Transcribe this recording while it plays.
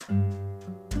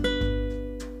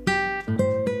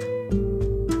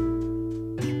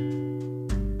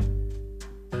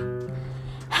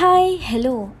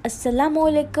hello, Assalamu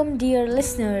alaikum, dear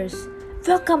listeners.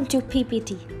 Welcome to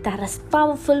PPT, that is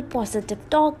Powerful Positive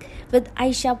Talk with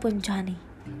Aisha Punjani.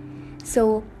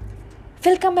 So,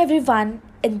 welcome everyone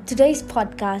in today's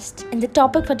podcast. And the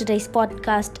topic for today's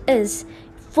podcast is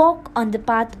Walk on the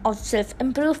Path of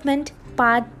Self-Improvement,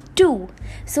 Part 2.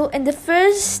 So, in the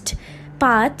first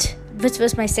part, which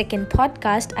was my second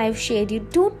podcast, I've shared you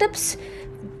 2 tips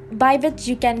by which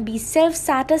you can be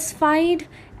self-satisfied,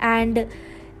 and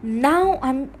now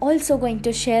I'm also going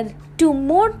to share 2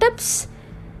 more tips,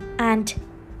 and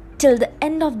till the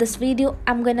end of this video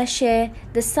I'm gonna share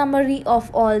the summary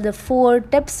of all the 4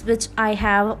 tips which I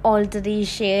have already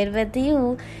shared with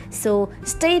you. So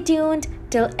stay tuned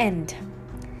till end.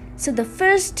 So the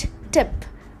first tip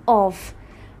of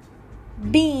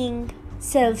being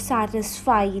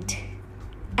self-satisfied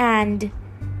and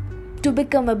to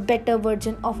become a better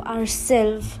version of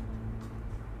ourselves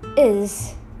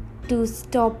is to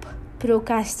stop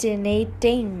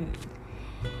procrastinating.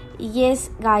 Yes,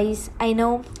 guys, I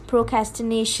know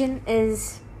procrastination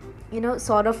is,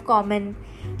 sort of common.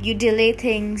 You delay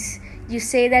things. You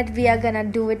say that we are gonna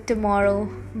do it tomorrow,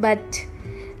 but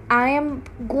I am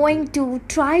going to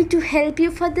try to help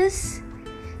you for this.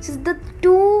 So the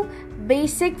 2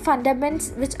 basic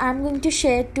fundamentals which I'm going to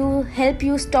share to help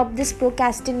you stop this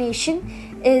procrastination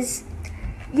is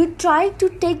you try to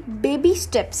take baby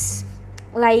steps.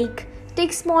 Like,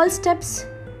 take small steps,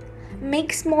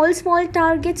 make small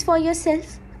targets for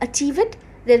yourself, achieve it,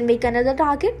 then make another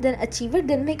target, then achieve it,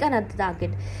 then make another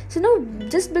target. So now,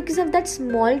 just because of that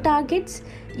small targets,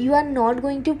 you are not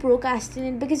going to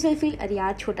procrastinate because you feel अरे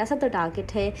यार छोटा सा तो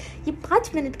target है, ये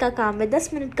 5 minute का काम है,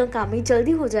 10 मिनट का काम है,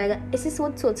 जल्दी हो जाएगा. ऐसे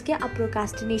सोच के आप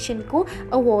प्रोक्रास्टिनेशन को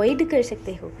अवॉइड कर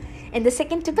सकते हो. And the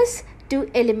second tip is to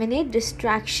eliminate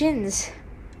distractions.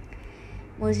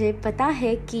 मुझे पता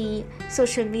है कि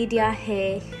सोशल मीडिया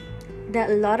है, there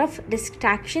are a lot of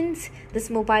distractions, this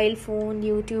mobile phone,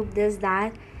 YouTube, this,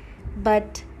 that,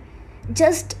 but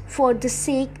just for the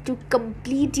sake to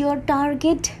complete your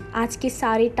target, आज के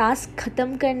सारे task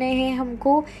ख़त्म करने हैं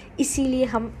हमको, इसीलिए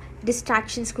हम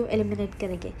distractions को eliminate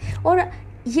करेंगे. और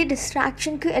ये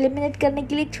distraction को eliminate करने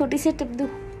के लिए एक छोटी सी टिप दूँ.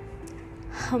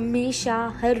 हमेशा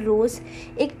हर रोज़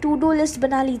एक टू डू लिस्ट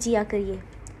बना लीजिए करिए.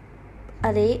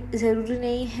 अरे ज़रूरी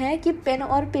नहीं है कि पेन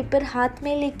और पेपर हाथ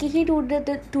में लेके ही टू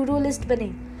डू लिस्ट बने.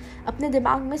 अपने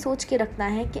दिमाग में सोच के रखना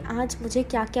है कि आज मुझे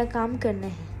क्या क्या काम करने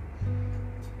हैं.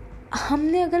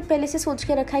 हमने अगर पहले से सोच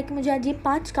के रखा है कि मुझे आज ये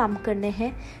 5 काम करने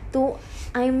हैं, तो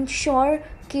आई एम श्योर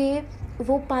कि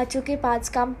वो 5 के 5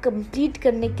 काम कंप्लीट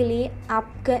करने के लिए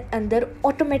आपके अंदर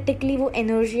ऑटोमेटिकली वो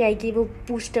एनर्जी आएगी, वो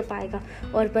बूस्टअप आएगा.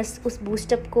 और बस उस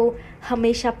बूस्टअप को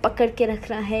हमेशा पकड़ के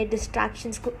रखना है,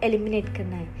 डिस्ट्रैक्शंस को एलिमिनेट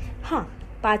करना है. हाँ,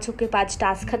 5 के 5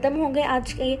 टास्क ख़त्म हो गए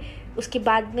आज के. उसके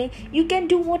बाद में you can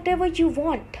do whatever you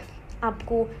want.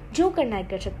 आपको जो करना है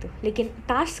कर सकते हो, लेकिन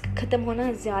टास्क ख़त्म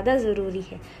होना ज़्यादा ज़रूरी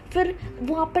है. फिर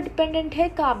वो आप पर डिपेंडेंट है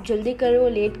कि आप जल्दी करो,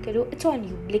 लेट करो, इट्स ऑन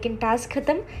यू. लेकिन टास्क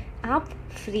ख़त्म, आप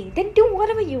free, then do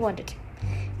whatever you want it.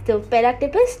 तो पहला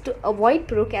tip is to avoid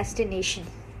procrastination.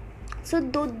 So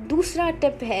दूसरा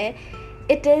टिप है,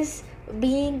 इट इज़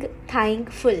बीइंग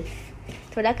थैंकफुल.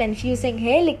 थोड़ा कंफ्यूजिंग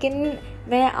है, लेकिन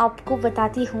मैं आपको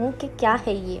बताती हूँ कि क्या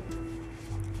है ये.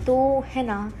 तो है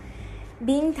ना,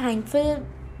 बीइंग थैंकफुल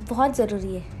बहुत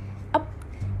ज़रूरी है. अब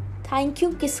थैंक यू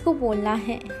किसको बोलना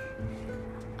है?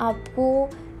 आपको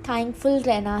थैंकफुल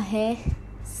रहना है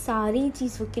सारी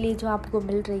चीज़ों के लिए जो आपको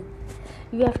मिल रही.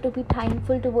 You have to be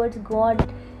thankful towards God.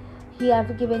 He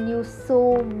have given you so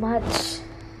much.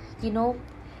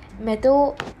 मैं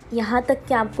तो यहाँ तक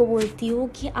कि आपको बोलती हूँ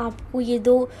कि आपको ये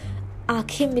 2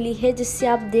 आँखें मिली है जिससे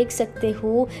आप देख सकते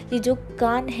हो, ये जो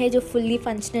कान है जो फुल्ली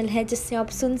फंक्शनल है जिससे आप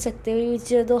सुन सकते हो, ये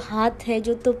जो 2 हाथ है,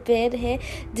 जो 2 पैर है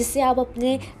जिससे आप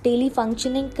अपने डेली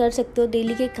फंक्शनिंग कर सकते हो,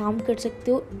 डेली के काम कर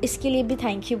सकते हो. इसके लिए भी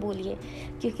थैंक यू बोलिए,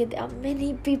 क्योंकि there are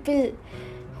many people,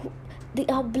 they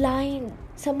are blind,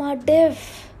 some are deaf,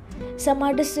 some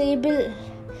are disabled.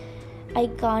 I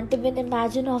can't even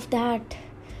imagine of that,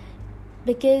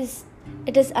 because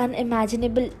it is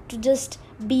unimaginable to just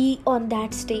be on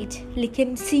that stage.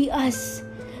 लेकिन see us,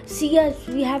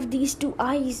 we have these 2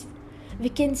 eyes,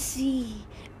 we can see,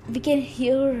 we can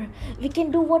hear, we can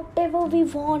do whatever we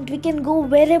want, we can go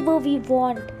wherever we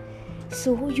want.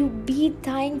 So you be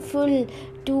thankful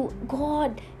to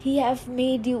God. He have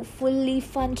made you fully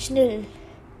functional.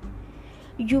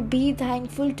 You be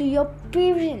thankful to your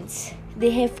parents.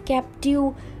 They have kept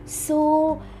you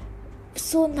so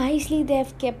nicely. They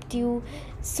have kept you,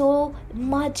 so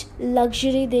much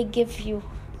luxury they give you.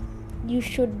 You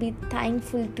should be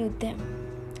thankful to them.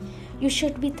 You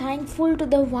should be thankful to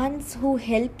the ones who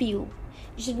help you.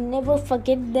 You should never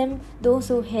forget them, those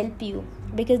who help you,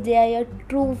 because they are your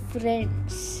true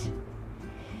friends.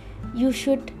 You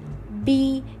should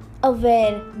be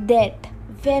aware that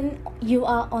when you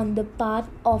are on the path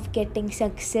of getting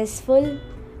successful,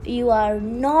 you are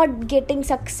not getting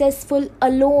successful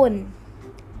alone.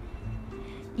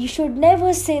 You should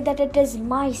never say that it is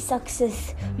my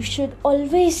success. You should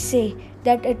always say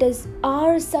that it is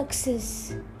our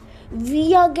success.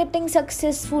 We are getting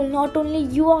successful, not only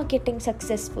you are getting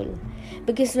successful.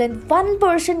 Because when one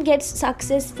person gets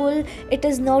successful, it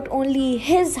is not only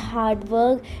his hard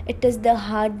work, it is the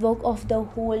hard work of the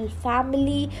whole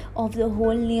family, of the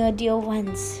whole near dear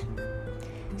ones.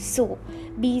 So,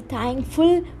 be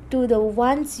thankful to the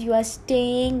ones you are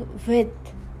staying with.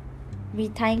 Be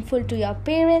thankful to your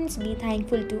parents, be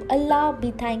thankful to Allah,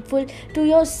 be thankful to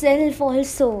yourself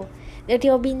also, that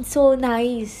you're being so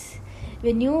nice.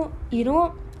 When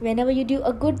whenever you do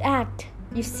a good act,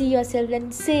 you see yourself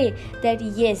and say that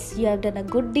yes, you have done a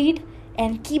good deed,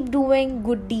 and keep doing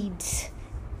good deeds.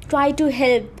 Try to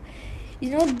help.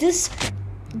 This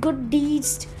good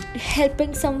deeds,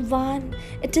 helping someone,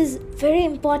 it is very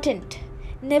important.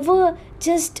 Never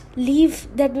just leave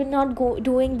that we're not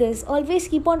doing this. Always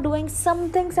keep on doing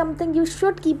something you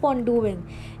should keep on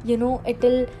doing. It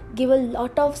will give a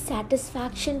lot of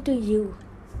satisfaction to you.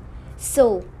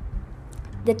 So,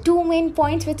 the two main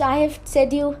points which I have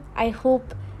said you, I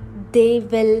hope they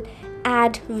will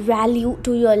add value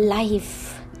to your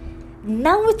life.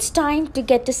 Now it's time to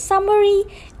get a summary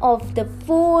of the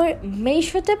 4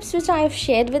 major tips which I have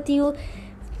shared with you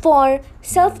for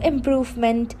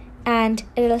self-improvement, and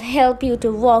it will help you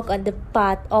to walk on the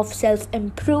path of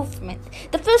self-improvement.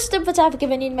 The first tip which I have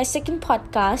given you in my second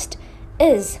podcast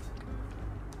is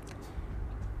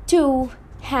to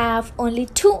have only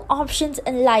 2 options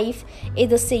in life.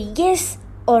 Either say yes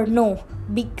or no.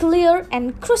 Be clear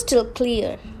and crystal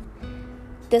clear.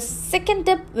 The second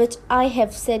tip which I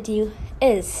have said you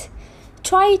is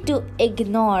try to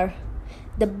ignore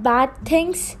the bad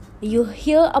things you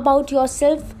hear about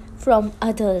yourself from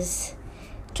others.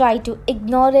 Try to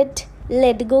ignore it.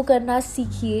 Let go karna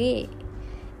seekhiye.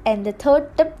 And the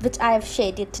third tip which I have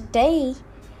shared you today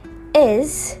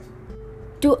is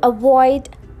to avoid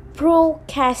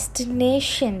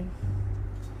procrastination.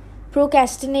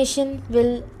 Procrastination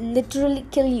will literally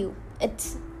kill you.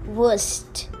 It's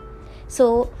worst.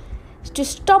 So, to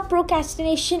stop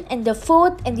procrastination, and the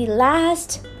fourth and the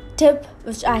last tip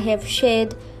which I have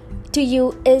shared to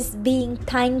you is being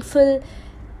thankful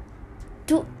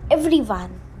to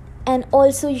everyone. And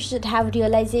also you should have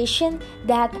realization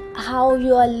that how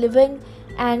you are living,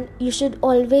 and you should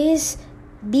always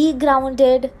be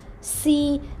grounded.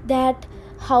 See that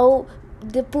how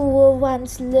the poor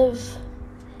ones live.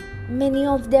 Many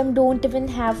of them don't even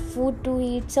have food to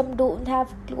eat. Some don't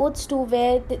have clothes to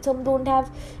wear. Some don't have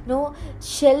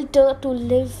shelter to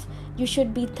live. You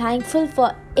should be thankful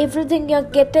for everything you're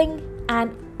getting,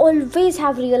 and always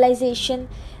have realization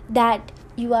that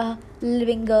you are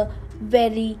living a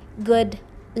very good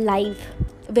life.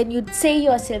 When you say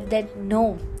yourself that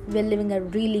no, we're living a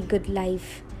really good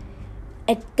life,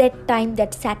 at that time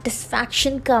that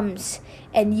satisfaction comes,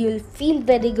 and you'll feel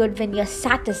very good when you're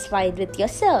satisfied with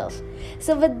yourself.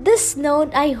 So with this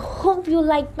note, I hope you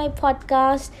liked my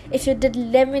podcast. If you did,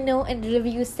 let me know in the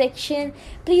review section.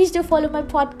 Please do follow my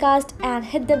podcast and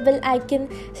hit the bell icon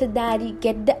so that you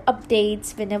get the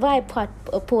updates whenever I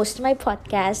post my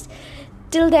podcast.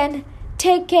 Till then,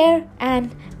 take care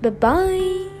and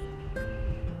bye-bye.